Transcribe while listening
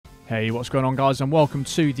Hey, what's going on, guys, and welcome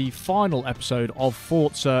to the final episode of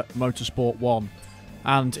Forza Motorsport 1.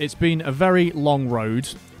 And it's been a very long road,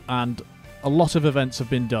 and a lot of events have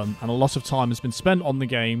been done, and a lot of time has been spent on the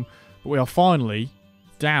game, but we are finally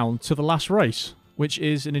down to the last race, which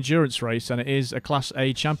is an endurance race, and it is a Class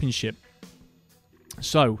A championship.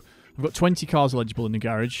 So, I've got 20 cars eligible in the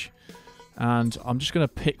garage, and I'm just going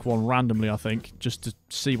to pick one randomly, I think, just to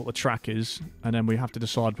see what the track is, and then we have to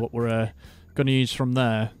decide what we're going to use from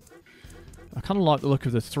there. I kind of like the look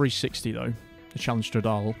of the 360 though, the Challenge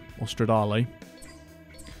Stradale, or Stradale.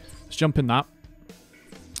 Let's jump in that.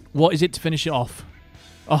 What is it to finish it off?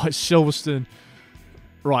 Oh, it's Silverstone.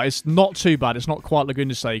 Right, it's not too bad. It's not quite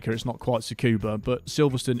Laguna Seca, it's not quite Tsukuba, but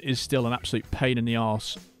Silverstone is still an absolute pain in the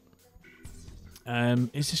arse.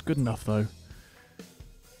 Is this good enough though?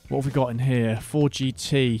 What have we got in here?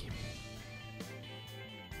 4GT.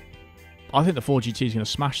 I think the 4GT is going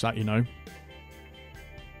to smash that, you know.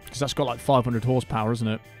 Because that's got like 500 horsepower, isn't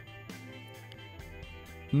it?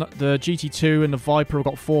 The GT2 and the Viper have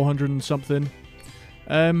got 400 and something.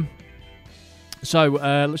 Let's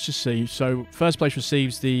just see. So, first place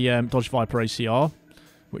receives the Dodge Viper ACR,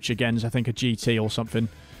 which again is, I think, a GT or something.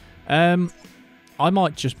 I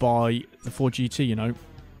might just buy the 4GT, you know.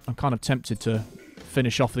 I'm kind of tempted to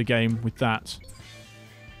finish off the game with that.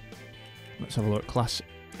 Let's have a look. Class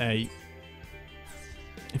A.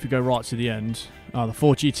 If we go right to the end... Oh, the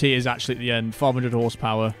 4GT is actually at the end. 500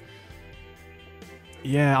 horsepower.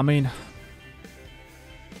 Yeah, I mean...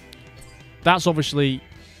 That's obviously...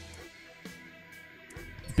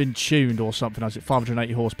 been tuned or something, has it?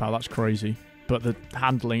 580 horsepower, that's crazy. But the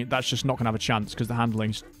handling, that's just not going to have a chance, because the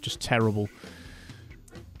handling's just terrible.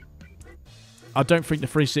 I don't think the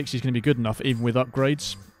 360 is going to be good enough, even with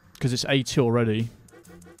upgrades, because it's A2 already.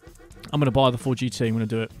 I'm going to buy the 4GT, I'm going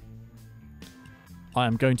to do it. I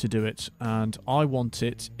am going to do it, and I want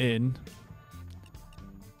it in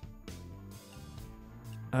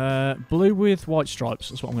blue with white stripes.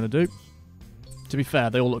 That's what I'm going to do. To be fair,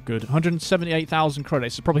 they all look good. 178,000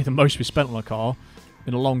 credits is probably the most we spent on a car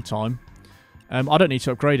in a long time. I don't need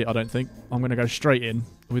to upgrade it, I don't think. I'm going to go straight in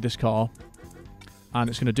with this car, and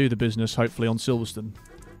it's going to do the business, hopefully, on Silverstone.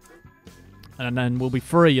 And then we'll be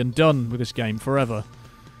free and done with this game forever.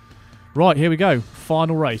 Right, here we go.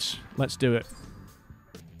 Final race. Let's do it.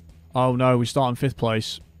 Oh no, we start in 5th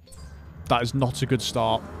place. That is not a good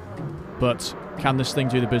start. But can this thing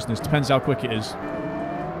do the business? Depends how quick it is.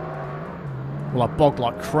 Well, I bogged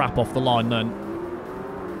like crap off the line then.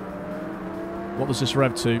 What does this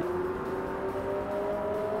rev to?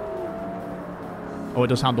 Oh, it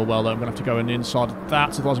does handle well though. I'm going to have to go in the inside of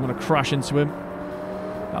that, otherwise I'm going to crash into him.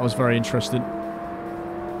 That was very interesting.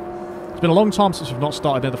 It's been a long time since we've not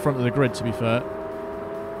started near the front of the grid, to be fair.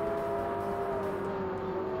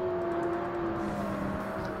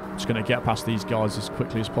 Just going to get past these guys as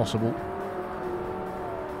quickly as possible.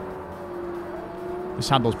 This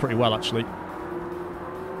handles pretty well, actually.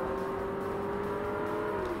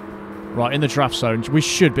 Right, in the draft zone, we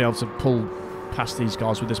should be able to pull past these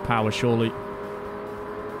guys with this power, surely.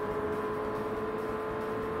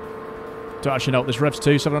 Don't actually know what this revs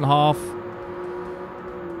to, 7.5.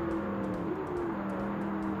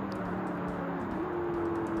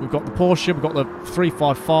 We've got the Porsche, we've got the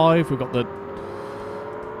 355, we've got the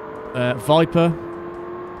Viper.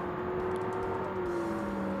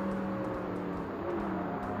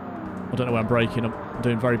 I don't know where I'm braking. I'm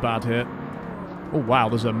doing very bad here. Oh wow,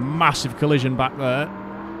 there's a massive collision back there.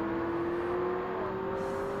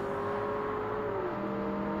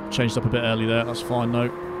 Changed up a bit early there. That's fine though.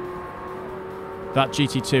 That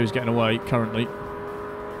GT2 is getting away currently.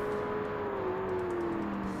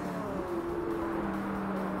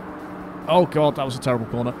 Oh god, that was a terrible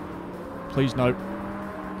corner. Please no.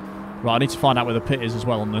 Right, I need to find out where the pit is as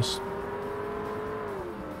well on this.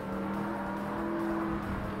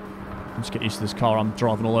 Let's get used to this car. I'm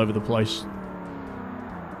driving all over the place.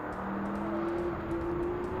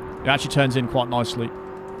 It actually turns in quite nicely.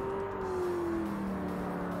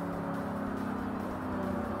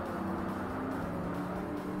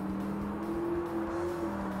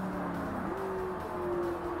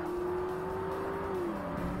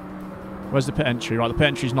 Where's the pit entry? Right, the pit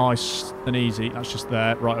entry's nice and easy. That's just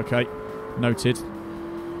there. Right, okay. Noted.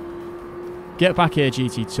 Get back here,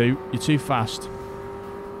 GT2. You're too fast.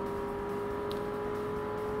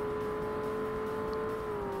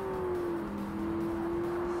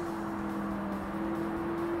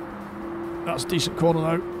 That's a decent corner,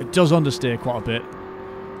 though. It does understeer quite a bit,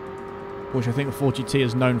 which I think the 4GT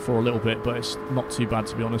is known for a little bit, but it's not too bad,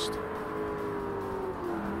 to be honest.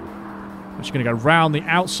 I'm just going to go round the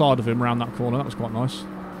outside of him, round that corner. That was quite nice.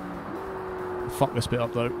 fucked this bit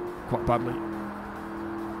up though, quite badly.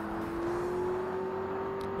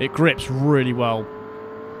 It grips really well.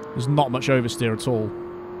 There's not much oversteer at all.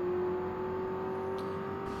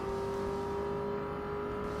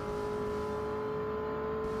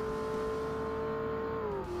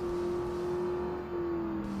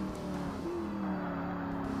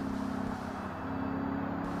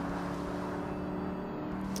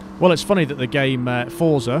 Well, it's funny that the game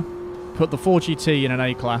Forza put the 4GT in an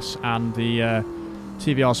A class and the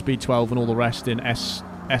TVR Speed 12 and all the rest in S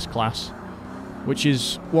class, which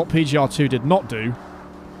is what PGR2 did not do,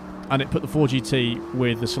 and it put the 4GT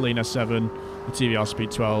with the Saleen S7, the TVR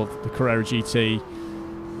Speed 12, the Carrera GT,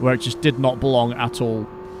 where it just did not belong at all.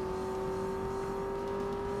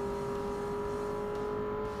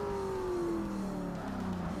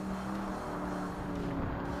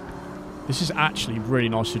 This is actually really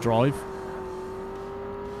nice to drive.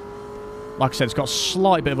 Like I said, it's got a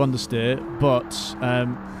slight bit of understeer, but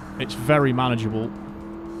it's very manageable.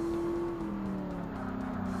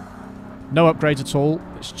 No upgrades at all.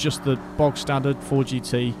 It's just the bog standard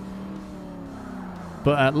 4GT.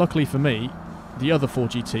 But luckily for me, the other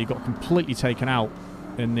 4GT got completely taken out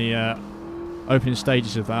in the opening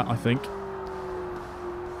stages of that, I think.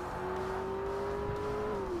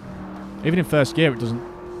 Even in first gear, it doesn't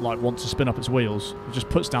want to spin up its wheels. It just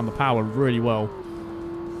puts down the power really well.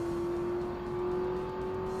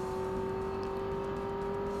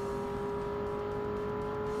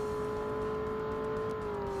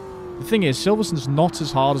 The thing is, Silverstone's not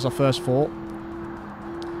as hard as I first thought.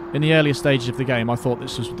 In the earlier stages of the game, I thought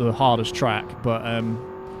this was the hardest track, but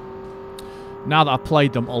now that I've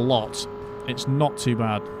played them a lot, it's not too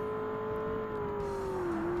bad.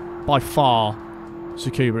 By far,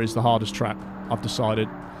 Tsukuba is the hardest track, I've decided.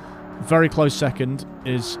 Very close second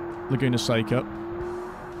is Laguna Seca.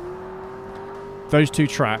 Those two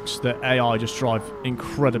tracks that AI just drive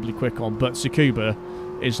incredibly quick on, but Tsukuba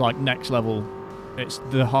is like next level. It's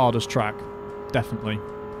the hardest track, definitely.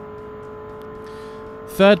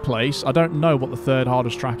 Third place, I don't know what the third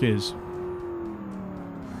hardest track is.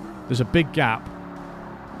 There's a big gap,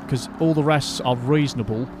 because all the rests are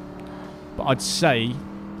reasonable, but I'd say,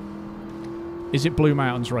 is it Blue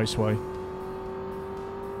Mountains Raceway?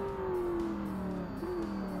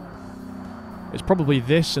 It's probably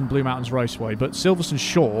this and Blue Mountains Raceway, but Silverstone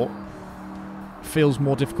Short feels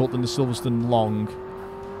more difficult than the Silverstone Long,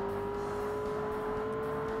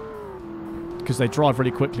 because they drive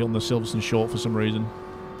really quickly on the Silverstone Short for some reason.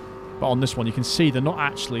 But on this one, you can see they're not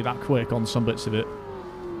actually that quick on some bits of it.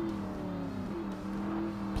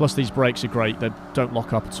 Plus, these brakes are great. They don't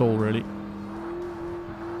lock up at all, really.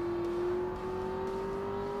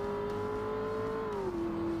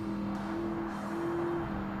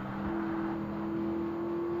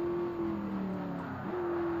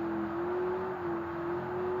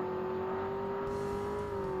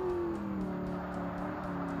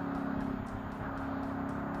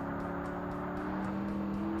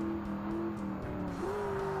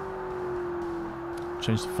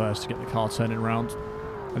 Change the first to get the car turning around,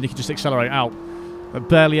 and you can just accelerate out. That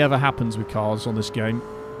barely ever happens with cars on this game.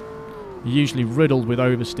 You're usually riddled with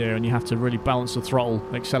oversteer and you have to really balance the throttle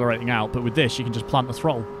accelerating out, but with this you can just plant the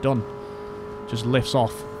throttle, done. Just lifts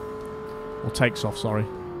off, or takes off, sorry.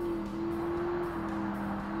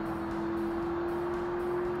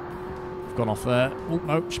 I've gone off there. Oh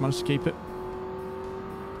no, she managed to keep it.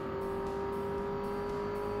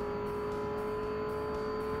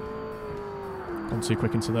 Gone too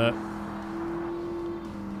quick into there.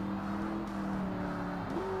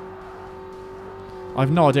 I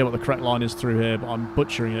have no idea what the correct line is through here, but I'm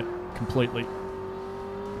butchering it completely.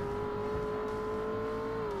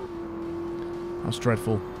 That's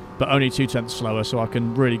dreadful. But only 2/10 slower, so I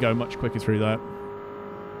can really go much quicker through there.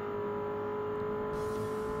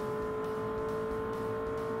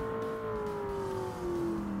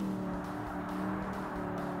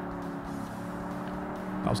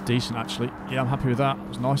 That was decent, actually. Yeah, I'm happy with that. It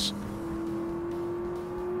was nice.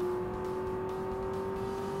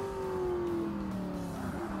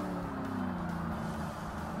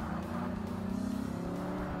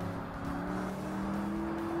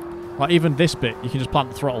 Like, even this bit, you can just plant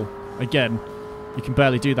the throttle. Again, you can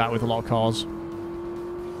barely do that with a lot of cars.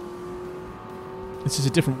 This is a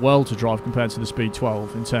different world to drive compared to the Speed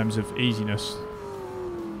 12 in terms of easiness.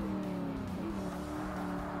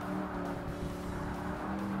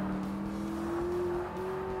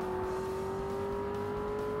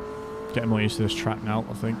 Getting more used to this track now,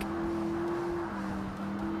 I think.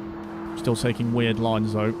 Still taking weird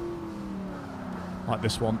lines though. Like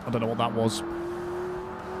this one. I don't know what that was.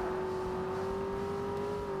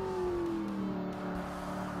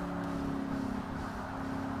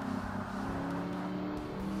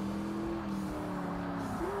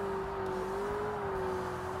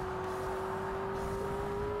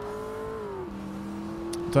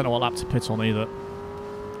 Don't know what lap to pit on either.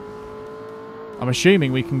 I'm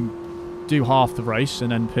assuming we can do half the race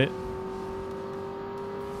and then pit.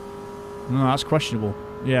 No, that's questionable.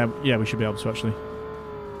 Yeah, we should be able to actually.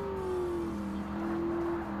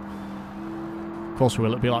 Of course we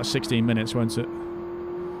will. It'll be like 16 minutes, won't it?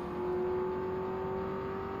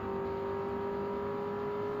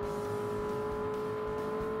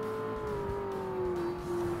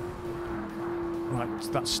 Right,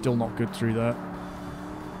 that's still not good through there.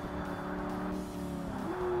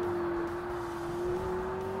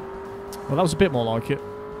 Well, that was a bit more like it.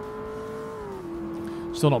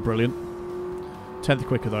 Still not brilliant. 10th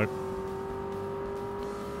quicker though.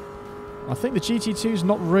 I think the GT2's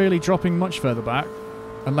not really dropping much further back,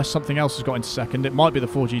 unless something else has got into second. It might be the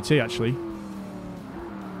 4GT actually.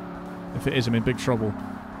 If it is, I'm in big trouble.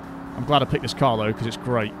 I'm glad I picked this car though, because it's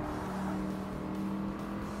great.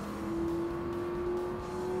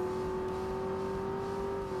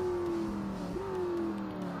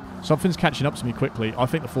 Something's catching up to me quickly. I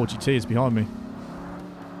think the 4GT is behind me.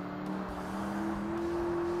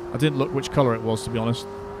 I didn't look which colour it was, to be honest.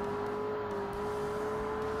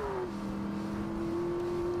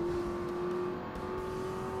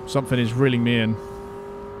 Something is reeling me in.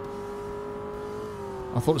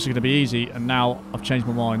 I thought this was going to be easy, and now I've changed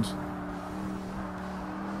my mind.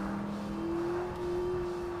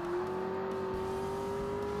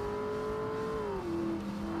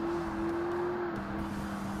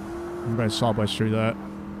 I'm going sideways through there.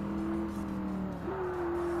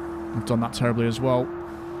 I've done that terribly as well.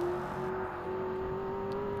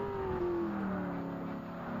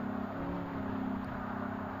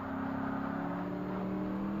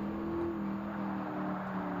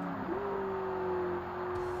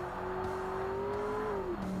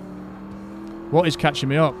 What is catching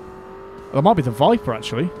me up? That might be the Viper,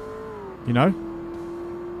 actually. You know?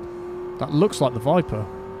 That looks like the Viper.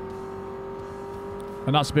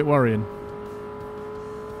 And that's a bit worrying.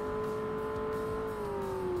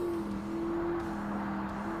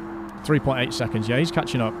 .8 seconds. Yeah, he's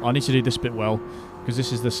catching up. I need to do this bit well, because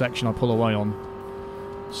this is the section I pull away on.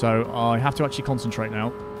 So I have to actually concentrate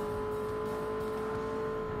now.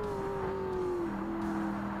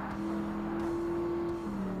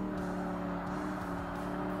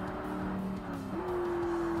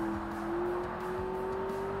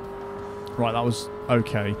 Right, that was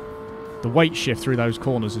okay. The weight shift through those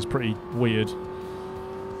corners is pretty weird.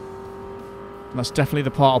 And that's definitely the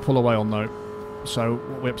part I'll pull away on though. So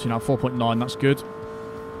what we're up to now, 4.9, that's good.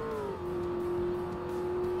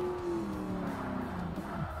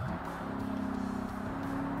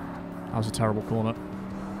 That was a terrible corner.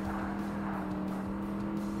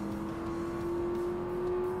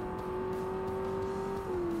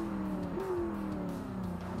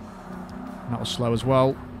 And that was slow as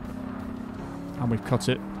well. And we've cut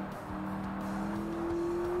it.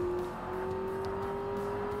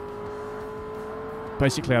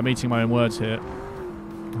 Basically, I'm eating my own words here.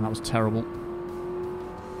 And that was terrible.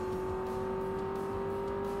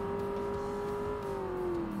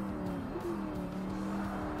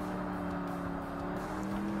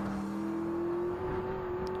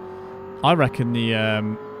 I reckon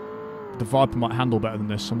the Viper might handle better than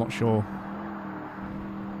this. I'm not sure.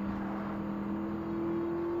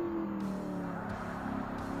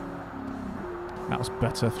 That was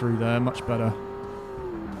better through there, much better.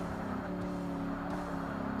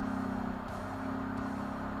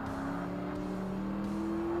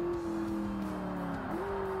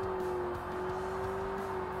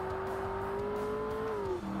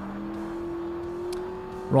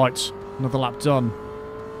 Right, another lap done.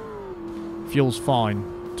 Fuel's fine.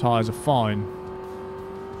 Tyres are fine.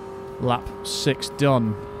 Lap 6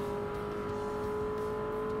 done.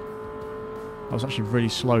 That was actually really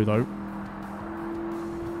slow though.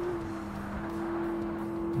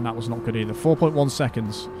 And that was not good either. 4.1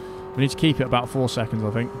 seconds. We need to keep it about 4 seconds, I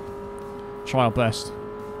think. Try our best.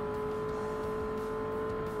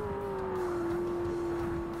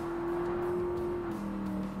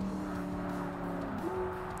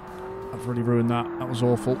 I've really ruined that. That was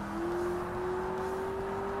awful.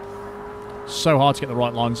 So hard to get the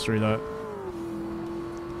right lines through there.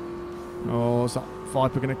 Oh, is that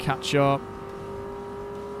Viper going to catch up?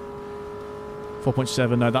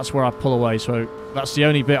 4.7, no, that's where I pull away, so that's the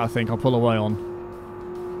only bit I think I'll pull away on.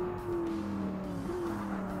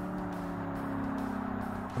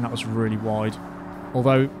 And that was really wide.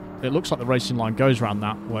 Although, it looks like the racing line goes around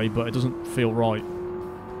that way, but it doesn't feel right.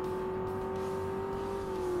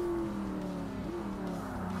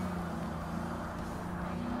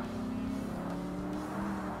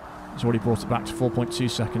 He's already brought it back to 4.2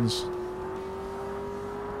 seconds.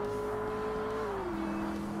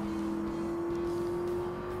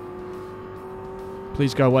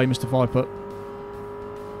 Please go away, Mr. Viper.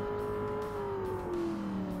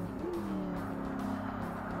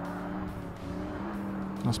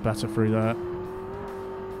 That's better through there.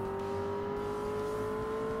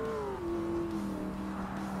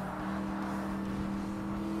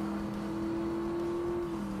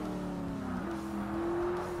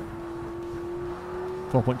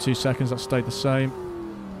 .2 seconds, that stayed the same.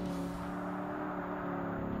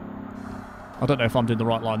 I don't know if I'm doing the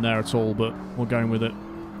right line there at all, but we're going with it.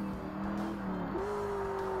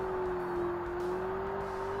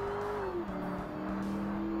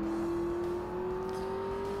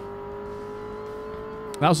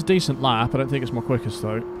 That was a decent lap. I don't think it's my quickest,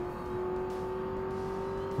 though.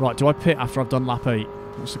 Right, do I pit after I've done lap 8?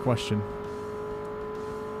 That's the question.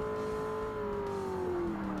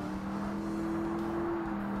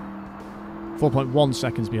 .1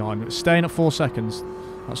 seconds behind. It's staying at 4 seconds.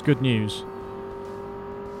 That's good news.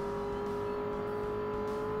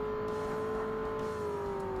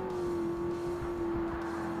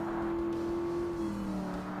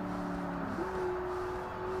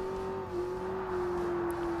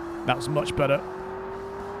 That was much better.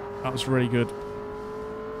 That was really good.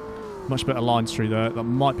 Much better lines through there. That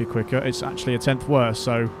might be quicker. It's actually a 10th worse,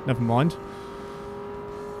 so never mind.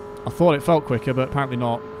 I thought it felt quicker, but apparently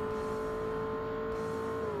not.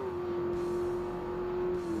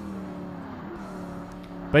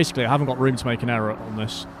 Basically, I haven't got room to make an error on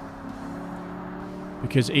this.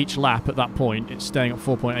 Because each lap at that point, it's staying at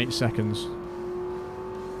 4.8 seconds.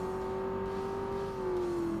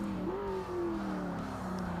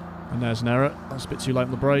 And there's an error. That's a bit too late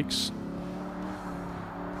on the brakes.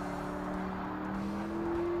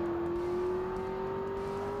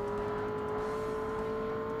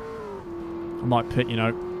 I might pit, you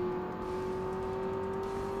know.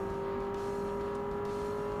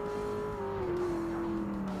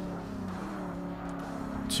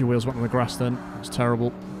 Two wheels went on the grass then. That's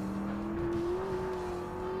terrible.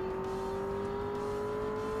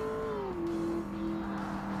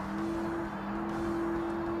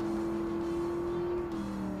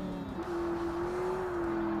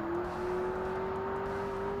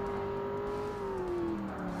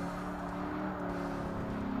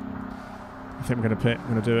 I think I'm going to pit. I'm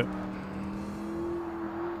going to do it.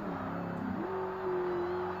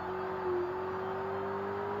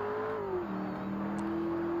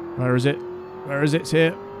 Where is it? Where is it? It's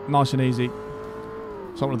here. Nice and easy.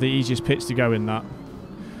 It's one of the easiest pits to go in that.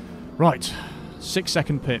 Right.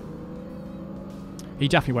 6-second pit. He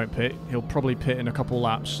definitely won't pit. He'll probably pit in a couple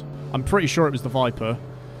laps. I'm pretty sure it was the Viper.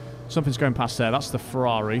 Something's going past there. That's the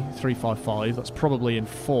Ferrari 355. That's probably in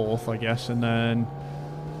 4th, I guess. And then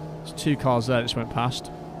there's 2 cars there that just went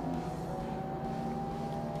past.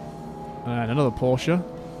 And another Porsche.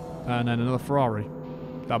 And then another Ferrari.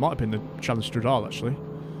 That might have been the Challenge Strudal, actually.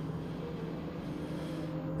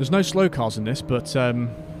 There's no slow cars in this, but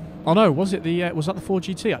oh no, was it the was that the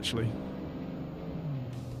 4GT actually?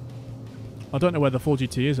 I don't know where the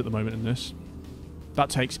 4GT is at the moment in this. That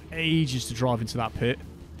takes ages to drive into that pit.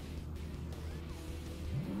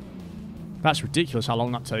 That's ridiculous how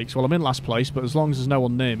long that takes. Well, I'm in last place, but as long as there's no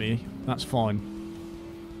one near me, that's fine.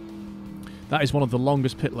 That is one of the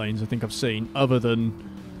longest pit lanes I think I've seen, other than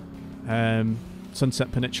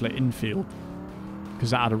Sunset Peninsula infield, because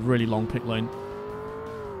that had a really long pit lane.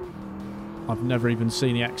 I've never even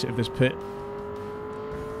seen the exit of this pit.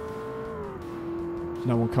 There's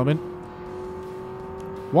no one coming.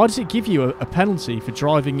 Why does it give you a penalty for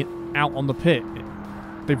driving out on the pit?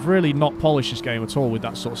 They've really not polished this game at all with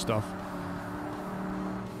that sort of stuff.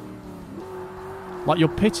 Like, you're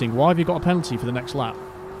pitting, why have you got a penalty for the next lap?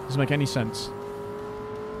 Doesn't make any sense.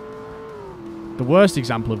 The worst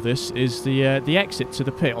example of this is the exit to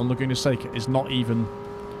the pit on Laguna Seca is not even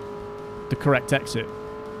the correct exit.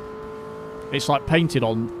 It's like painted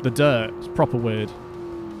on the dirt. It's proper weird.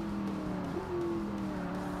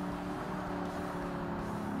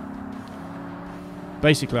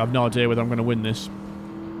 Basically, I have no idea whether I'm going to win this.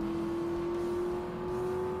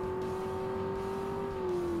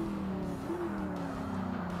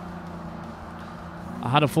 I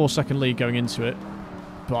had a 4-second lead going into it,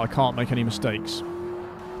 but I can't make any mistakes.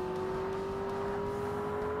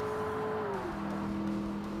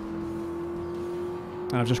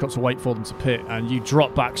 And I've just got to wait for them to pit, and you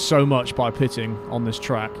drop back so much by pitting on this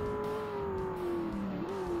track.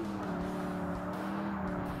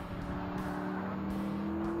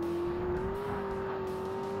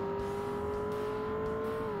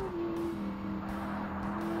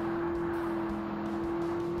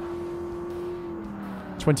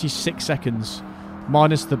 .26 seconds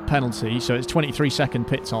minus the penalty, so it's 23-second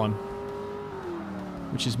pit time,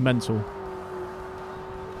 which is mental.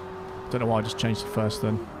 Don't know why I just changed it first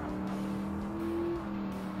then.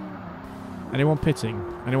 Anyone pitting?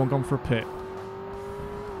 Anyone gone for a pit?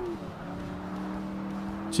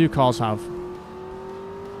 2 cars have.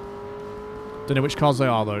 Don't know which cars they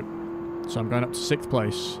are though. So I'm going up to 6th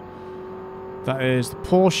place. That is the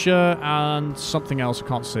Porsche and something else I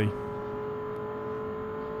can't see.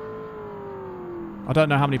 I don't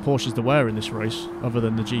know how many Porsches there were in this race, other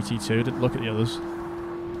than the GT2. I didn't look at the others.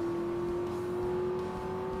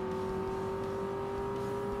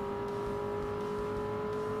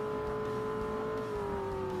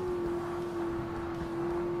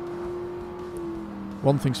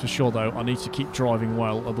 One thing's for sure though, I need to keep driving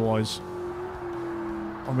well, otherwise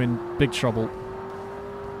I'm in big trouble.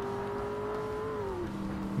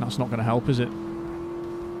 That's not going to help, is it?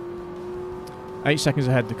 8 seconds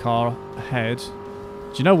ahead, the car ahead.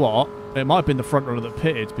 Do you know what? It might have been the front runner that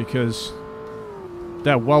pitted, because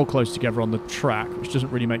they're well close together on the track, which doesn't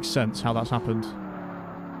really make sense how that's happened.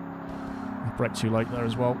 I braked too late there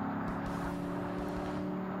as well.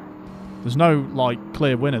 There's no, like,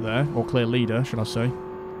 clear winner there, or clear leader, should I say.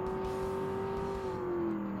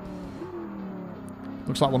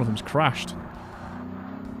 Looks like one of them's crashed.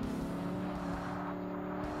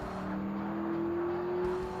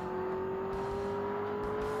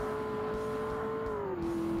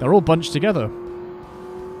 They're all bunched together,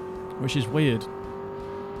 which is weird.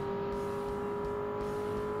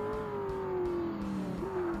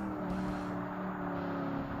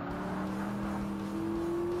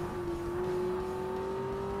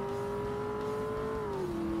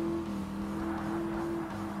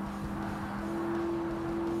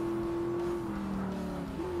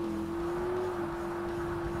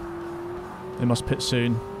 They must pit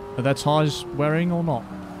soon. Are their tyres wearing or not?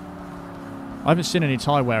 I haven't seen any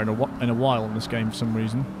tyre wear in a while in this game for some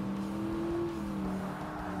reason.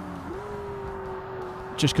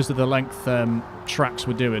 Just because of the length tracks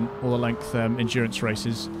we're doing, or the length endurance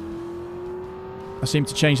races. I seem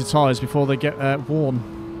to change the tyres before they get worn.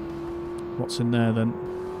 What's in there then?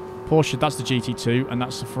 Porsche, that's the GT2, and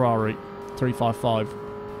that's the Ferrari 355.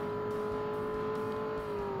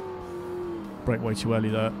 Brake way too early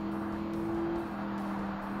there.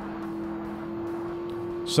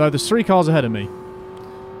 So there's 3 cars ahead of me.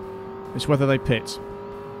 It's whether they pit.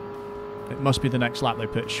 It must be the next lap they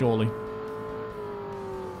pit, surely.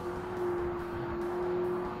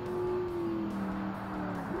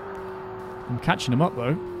 I'm catching them up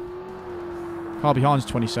though. Car behind's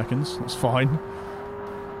 20 seconds, that's fine.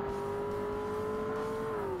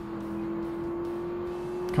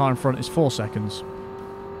 Car in front is 4 seconds.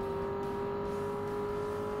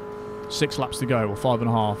 6 laps to go, or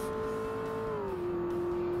 5.5.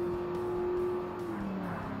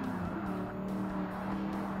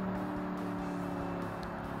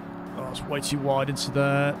 It's way too wide into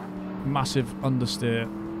there. Massive understeer.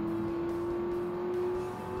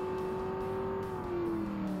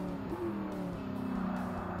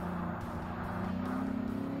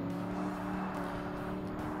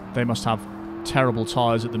 They must have terrible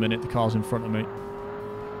tyres at the minute, the cars in front of me.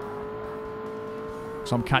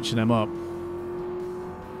 So I'm catching them up.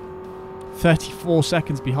 34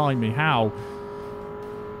 seconds behind me. How?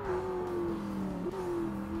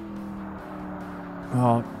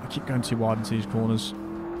 Oh, I keep going too wide into these corners.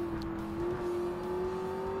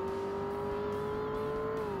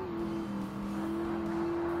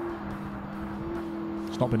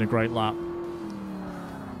 It's not been a great lap.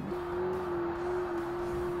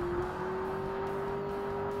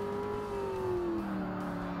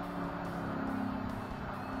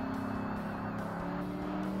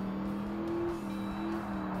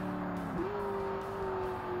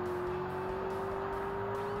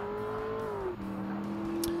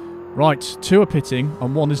 Right, 2 are pitting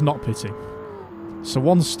and 1 is not pitting. So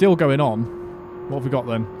 1's still going on. What have we got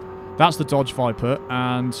then? That's the Dodge Viper,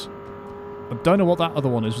 and I don't know what that other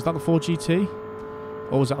one is. Was that the 4GT?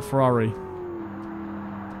 Or was that a Ferrari?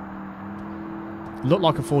 Looked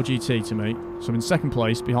like a 4GT to me. So I'm in 2nd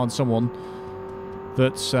place behind someone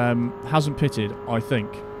that hasn't pitted, I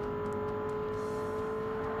think.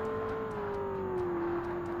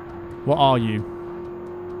 What are you?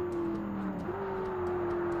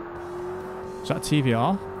 Is that a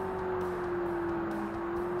TVR?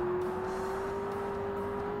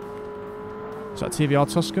 Is that a TVR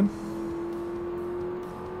Tuscan?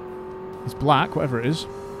 It's black, whatever it is.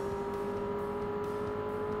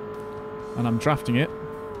 And I'm drafting it.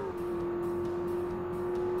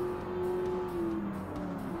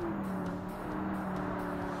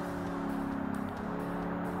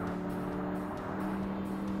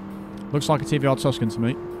 Looks like a TVR Tuscan to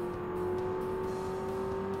me.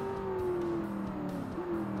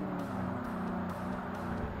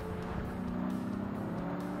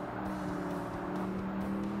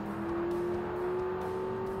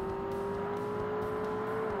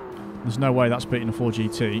 There's no way that's beating a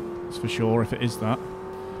 4GT, that's for sure, if it is that.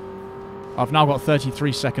 I've now got a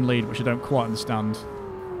 33-second lead, which I don't quite understand,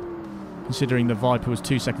 considering the Viper was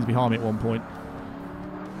 2 seconds behind me at one point.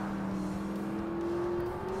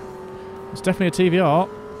 It's definitely a TVR.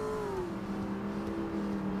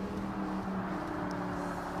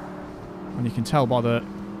 And you can tell by the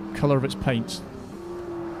colour of its paint.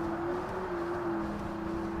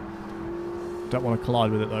 Don't want to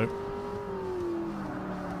collide with it though.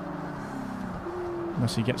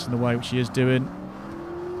 Unless he gets in the way, which he is doing.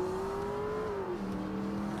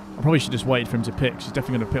 I probably should just waited for him to pit, because he's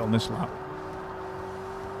definitely going to pit on this lap.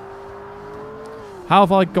 How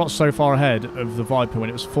have I got so far ahead of the Viper when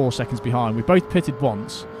it was 4 seconds behind? We both pitted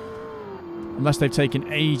once. Unless they've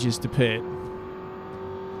taken ages to pit.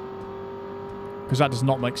 Because that does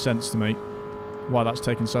not make sense to me. Why that's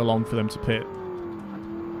taken so long for them to pit.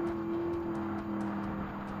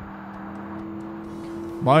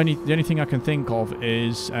 The only thing I can think of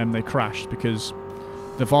is they crashed because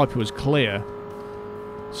the Viper was clear.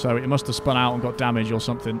 So it must have spun out and got damaged or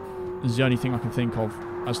something. This is the only thing I can think of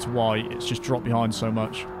as to why it's just dropped behind so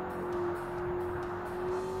much.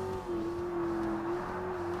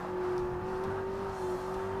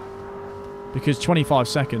 Because 25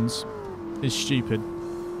 seconds is stupid.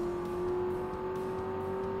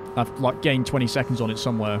 I've like gained 20 seconds on it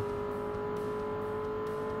somewhere.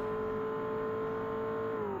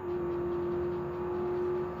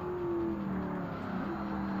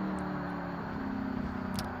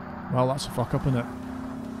 Well, that's a fuck up, isn't it?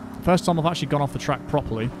 First time I've actually gone off the track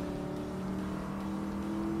properly.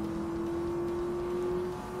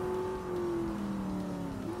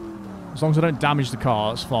 As long as I don't damage the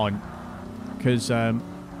car, that's fine. Because I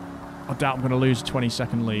doubt I'm going to lose a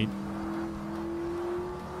 20-second lead.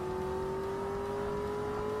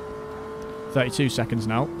 32 seconds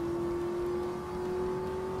now.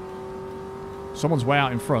 Someone's way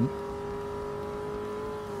out in front.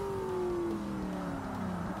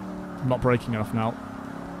 I'm not braking enough now.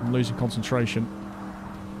 I'm losing concentration.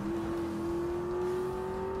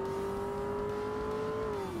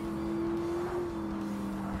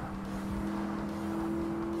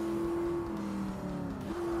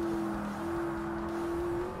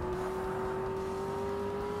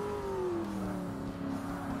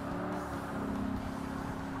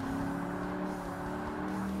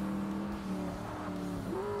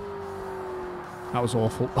 That was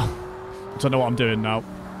awful. I don't know what I'm doing now.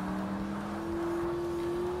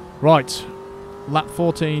 Right, lap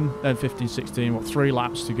 14, then 15, 16, what, 3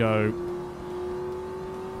 laps to go.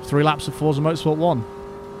 3 laps of Forza Motorsport 1.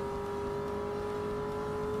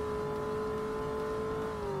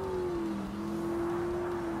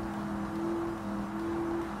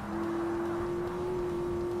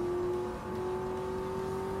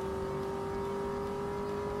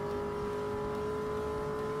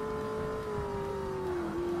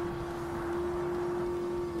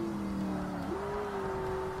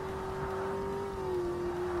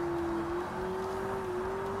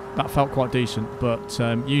 That felt quite decent, but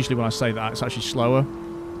usually when I say that, it's actually slower.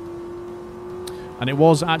 And it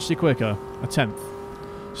was actually quicker, a tenth.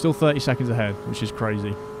 Still 30 seconds ahead, which is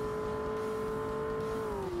crazy.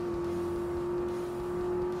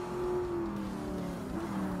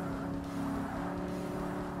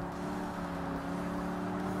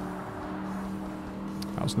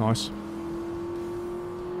 That was nice.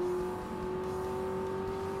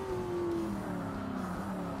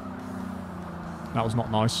 That was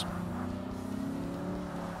not nice.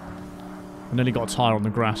 I nearly got a tyre on the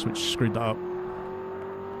grass, which screwed that up.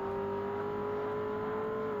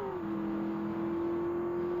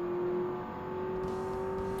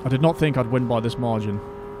 I did not think I'd win by this margin.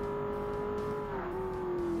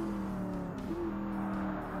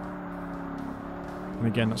 And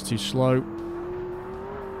again, that's too slow.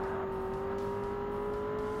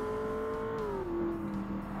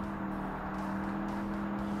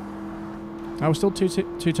 I was still two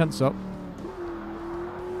tenths up.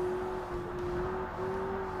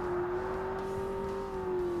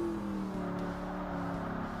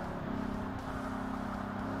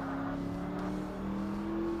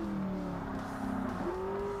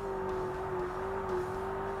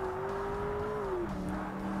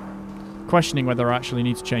 Questioning whether I actually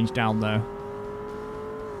need to change down there.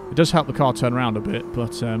 It does help the car turn around a bit,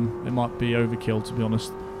 but it might be overkill, to be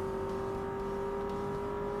honest.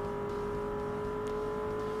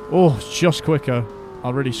 Oh, it's just quicker. I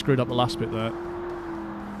really screwed up the last bit there.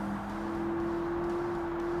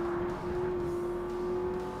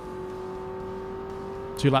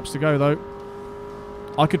 Two laps to go, though.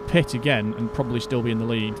 I could pit again and probably still be in the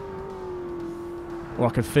lead. Or I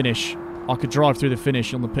could finish I could drive through the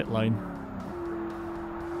finish on the pit lane.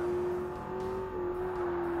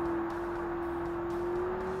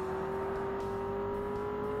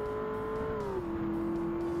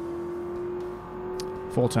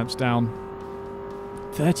 Four tenths down.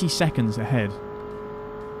 30 seconds ahead.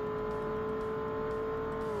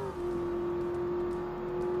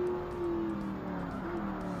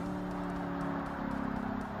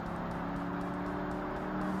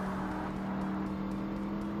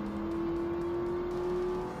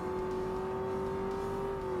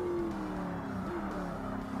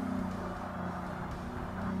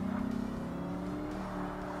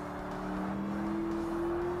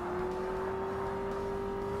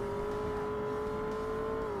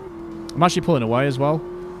 I'm actually pulling away as well,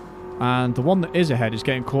 and the one that is ahead is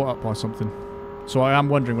getting caught up by something. So I am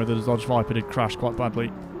wondering whether the Dodge Viper did crash quite badly.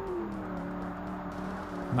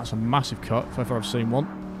 And that's a massive cut, if ever I've seen one.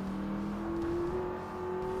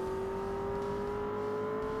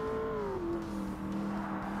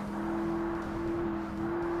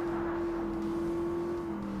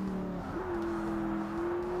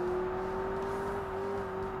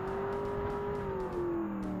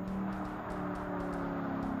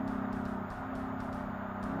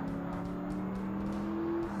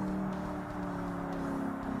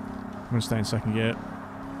 I'm going to stay in second gear.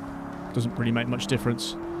 Doesn't really make much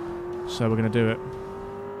difference, so we're going to do it.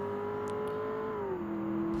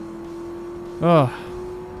 Oh.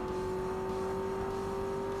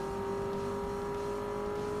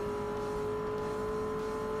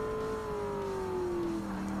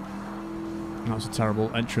 That was a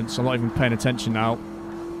terrible entrance. I'm not even paying attention now.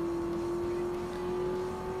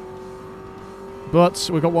 But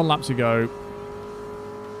we've got one lap to go.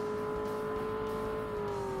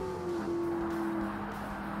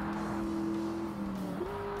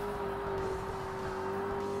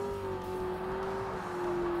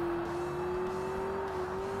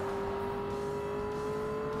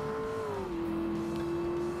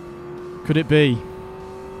 Could it be?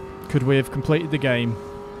 Could we have completed the game?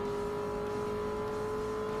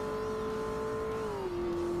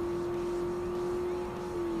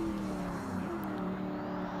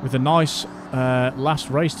 With a nice last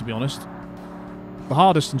race, to be honest. The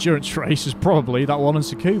hardest endurance race is probably that one in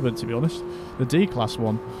Tsukuba, to be honest. The D-Class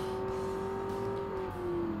one.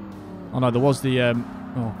 Oh no, there was the...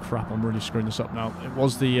 oh crap, I'm really screwing this up now. It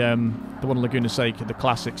was the one in Laguna Seca, the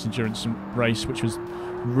Classics endurance race, which was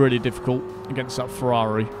really difficult against that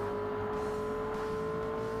Ferrari.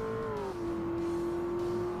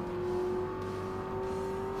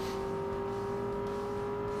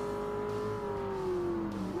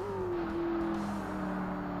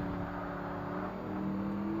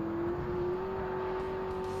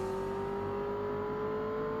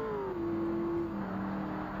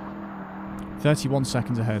 .31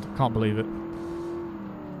 seconds ahead. Can't believe it.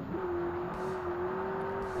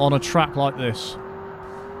 On a track like this.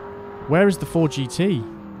 Where is the 4GT?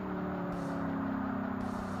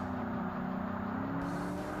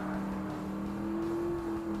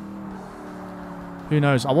 Who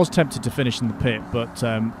knows? I was tempted to finish in the pit, but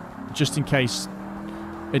just in case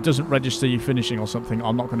it doesn't register you finishing or something,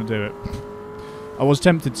 I'm not going to do it. I was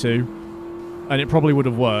tempted to, and it probably would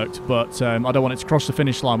have worked, but I don't want it to cross the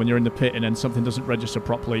finish line when you're in the pit and then something doesn't register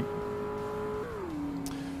properly.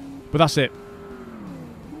 But that's it.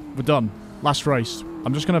 We're done. Last race.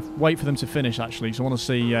 I'm just going to wait for them to finish, actually, because I want to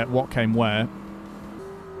see what came where.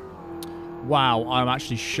 Wow, I'm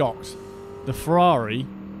actually shocked. The Ferrari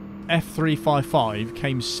F355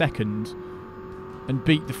 came second and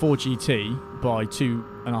beat the 4GT by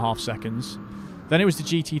 2.5 seconds. Then it was the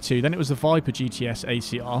GT2, then it was the Viper GTS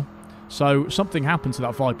ACR. So something happened to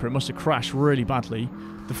that Viper. It must have crashed really badly.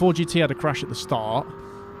 The 4GT had a crash at the start.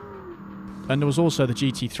 And there was also the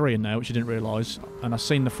GT3 in there, which I didn't realise. And I've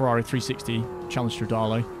seen the Ferrari 360 Challenge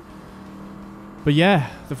Stradale. But yeah,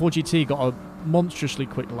 the 4GT got a monstrously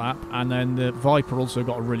quick lap. And then the Viper also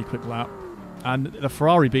got a really quick lap. And the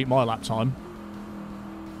Ferrari beat my lap time.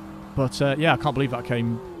 But yeah, I can't believe that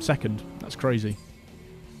came second. That's crazy.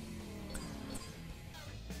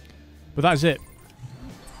 But that is it.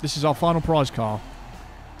 This is our final prize car.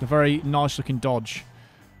 It's a very nice looking Dodge.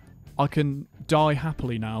 I can die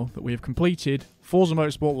happily now that we have completed Forza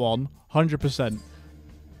Motorsport 1 100%.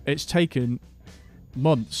 It's taken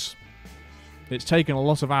months. It's taken a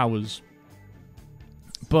lot of hours.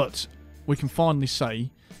 But we can finally say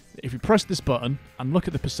that if we press this button and look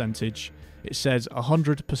at the percentage, it says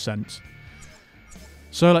 100%.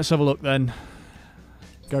 So let's have a look then.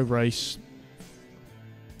 Go race.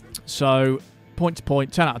 So point to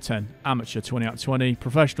point, 10 out of 10. Amateur, 20 out of 20.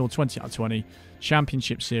 Professional, 20 out of 20.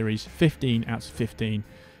 Championship Series, 15 out of 15.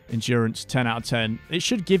 endurance, 10 out of 10. It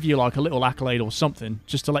should give you like a little accolade or something,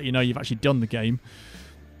 just to let you know you've actually done the game.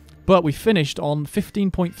 But we finished on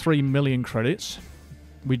 15.3 million credits.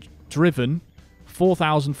 We'd driven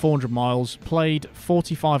 4,400 miles, played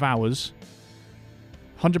 45 hours,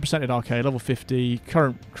 100% at arcade, level 50,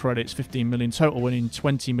 current credits 15 million, total winning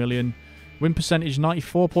 20 million, win percentage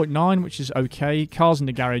 94.9, which is okay, cars in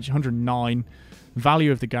the garage 109,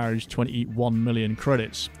 value of the garage 21 million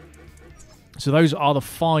credits. So those are the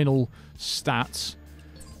final stats.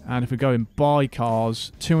 And if we go and buy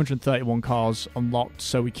cars, 231 cars unlocked,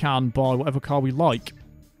 so we can buy whatever car we like.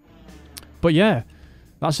 But yeah,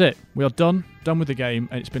 that's it. We are done with the game,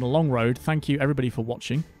 and it's been a long road. Thank you everybody for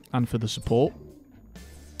watching and for the support.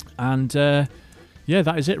 And yeah,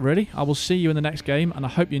 that is it really. I will see you in the next game, and I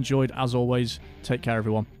hope you enjoyed as always. Take care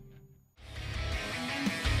everyone.